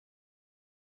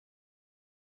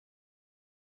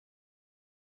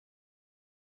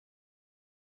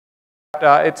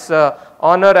but it's an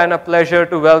honor and a pleasure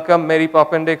to welcome Mary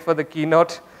Poppendieck for the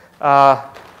keynote.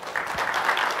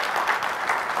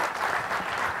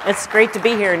 It's great to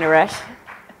be here, Naresh.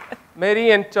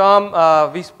 Mary and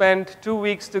Tom, we spent 2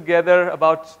 weeks together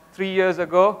about 3 years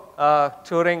ago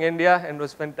touring India, and it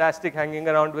was fantastic hanging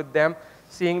around with them,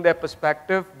 seeing their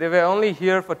perspective. They were only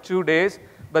here for 2 days,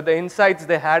 but the insights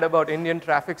they had about Indian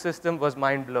traffic system was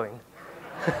mind-blowing.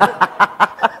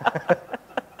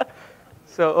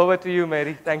 So over to you,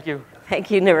 Mary. Thank you.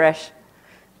 Thank you, Naresh.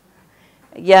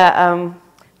 Yeah,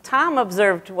 Tom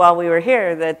observed while we were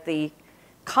here that the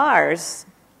cars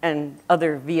and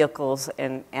other vehicles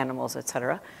and animals,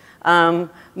 etc.,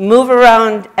 move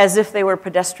around as if they were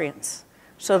pedestrians.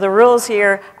 So the rules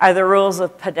here are the rules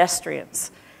of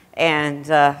pedestrians.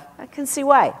 And I can see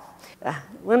why.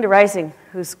 Linda Rising,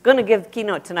 who's going to give the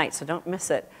keynote tonight, so don't miss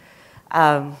it,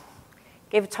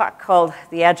 gave a talk called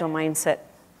The Agile Mindset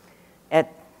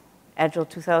at Agile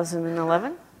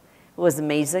 2011. It was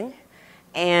amazing.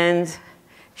 And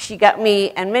she got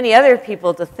me and many other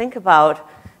people to think about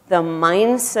the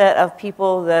mindset of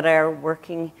people that are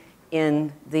working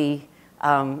in any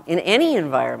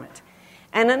environment.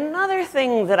 And another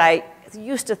thing that I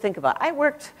used to think about, I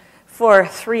worked for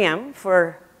 3M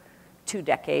for 2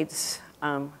 decades,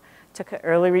 took an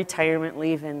early retirement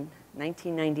leave in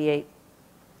 1998.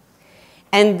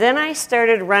 And then I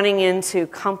started running into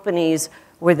companies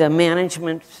where the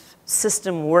management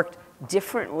system worked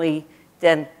differently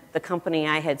than the company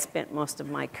I had spent most of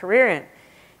my career in.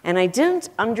 And I didn't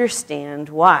understand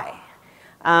why.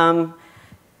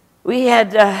 We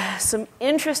had some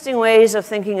interesting ways of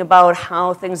thinking about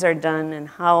how things are done and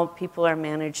how people are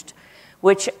managed,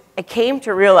 which I came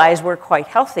to realize were quite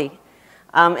healthy.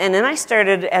 And then I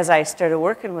started, as I started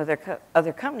working with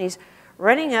other companies,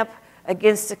 running up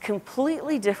against a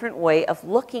completely different way of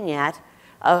looking at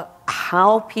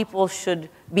how people should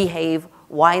behave,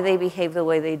 why they behave the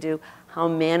way they do, how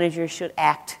managers should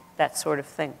act, that sort of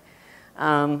thing.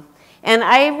 And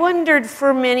I wondered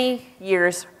for many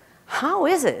years, how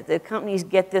is it that companies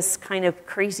get this kind of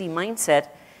crazy mindset?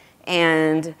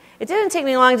 And it didn't take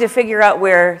me long to figure out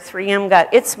where 3M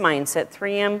got its mindset.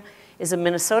 3M is a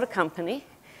Minnesota company.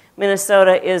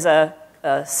 Minnesota is a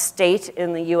state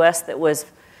in the US that was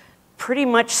pretty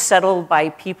much settled by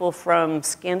people from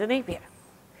Scandinavia.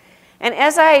 And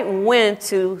as I went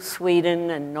to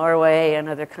Sweden and Norway and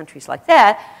other countries like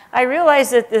that, I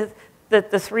realized that the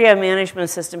 3M management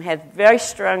system had very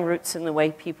strong roots in the way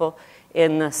people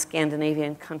in the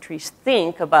Scandinavian countries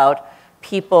think about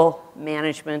people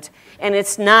management. And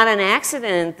it's not an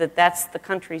accident that that's the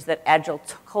countries that Agile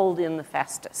took hold in the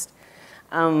fastest.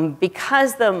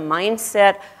 Because the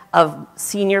mindset of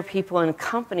senior people in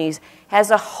companies has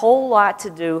a whole lot to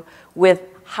do with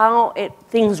how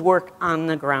things work on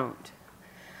the ground.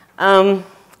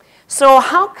 So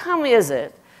how come is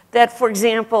it that, for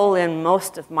example, in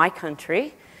most of my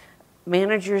country,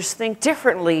 managers think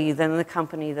differently than the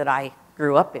company that I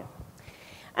grew up in?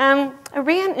 I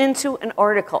ran into an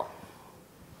article.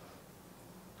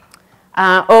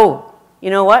 Oh, you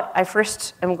know what? I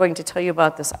first am going to tell you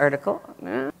about this article.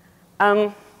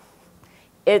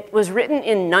 It was written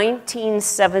in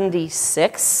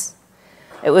 1976.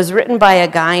 It was written by a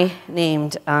guy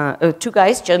named, 2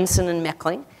 guys, Jensen and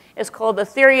Meckling. It's called The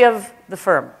Theory of the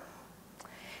Firm.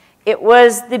 It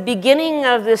was the beginning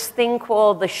of this thing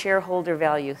called the shareholder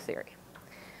value theory.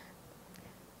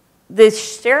 The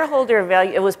shareholder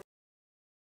value, it was